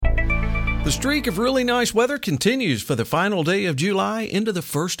The streak of really nice weather continues for the final day of July into the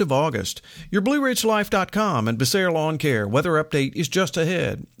 1st of August. Your BlueRidgeLife.com and Becerra Lawncare weather update is just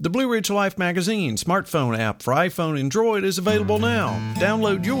ahead. The Blue Ridge Life magazine smartphone app for iPhone and Android is available now.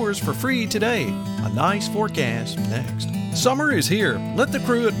 Download yours for free today. A nice forecast next. Summer is here. Let the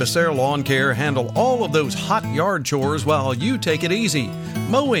crew at Becerra Lawncare handle all of those hot yard chores while you take it easy.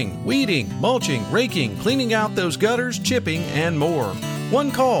 Mowing, weeding, mulching, raking, cleaning out those gutters, chipping, and more. One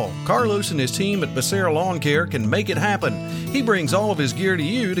call. Carlos and his team at Becerra Lawncare can make it happen. He brings all of his gear to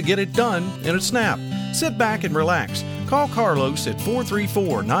you to get it done in a snap. Sit back and relax. Call Carlos at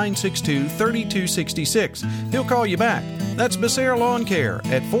 434-962-3266. He'll call you back. That's Becerra Lawncare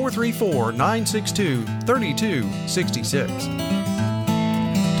at 434-962-3266.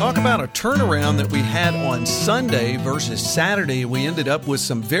 Talk about a turnaround that we had on Sunday versus Saturday. We ended up with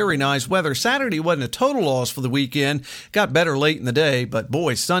some very nice weather. Saturday wasn't a total loss for the weekend. Got better late in the day, but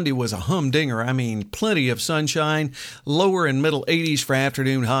boy, Sunday was a humdinger. I mean, plenty of sunshine, lower and middle 80s for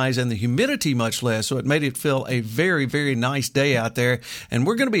afternoon highs, and the humidity much less, so it made it feel a very, very nice day out there. And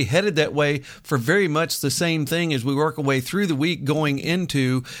we're going to be headed that way for very much the same thing as we work our way through the week going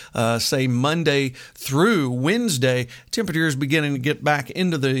into, say, Monday through Wednesday. Temperatures beginning to get back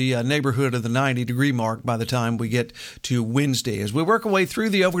into the neighborhood of the 90-degree mark by the time we get to Wednesday. As we work our way through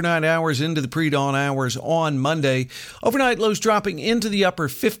the overnight hours into the pre-dawn hours on Monday, overnight lows dropping into the upper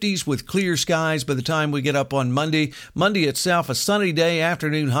 50s with clear skies by the time we get up on Monday. Monday itself, a sunny day,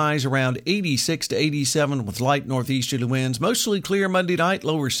 afternoon highs around 86 to 87 with light northeasterly winds. Mostly clear Monday night,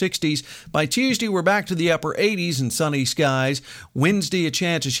 lower 60s. By Tuesday, we're back to the upper 80s and sunny skies. Wednesday, a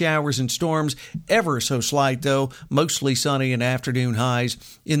chance of showers and storms, ever so slight though, mostly sunny and afternoon highs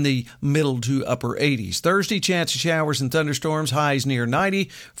in the middle to upper 80s. Thursday, chance of showers and thunderstorms, highs near 90.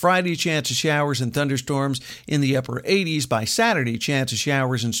 Friday, chance of showers and thunderstorms in the upper 80s. By Saturday, chance of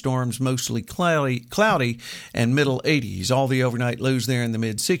showers and storms, mostly cloudy and middle 80s. All the overnight lows there in the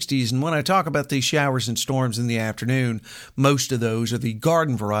mid 60s. And when I talk about these showers and storms in the afternoon, most of those are the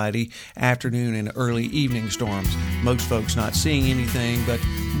garden variety afternoon and early evening storms. Most folks not seeing anything, but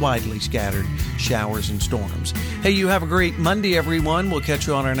widely scattered showers and storms. Hey, you have a great Monday, everyone. We'll catch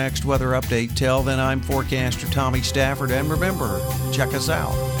you on our next weather update. Till then, I'm forecaster Tommy Stafford, and remember, check us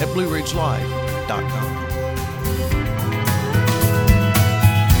out at BlueRidgeLife.com.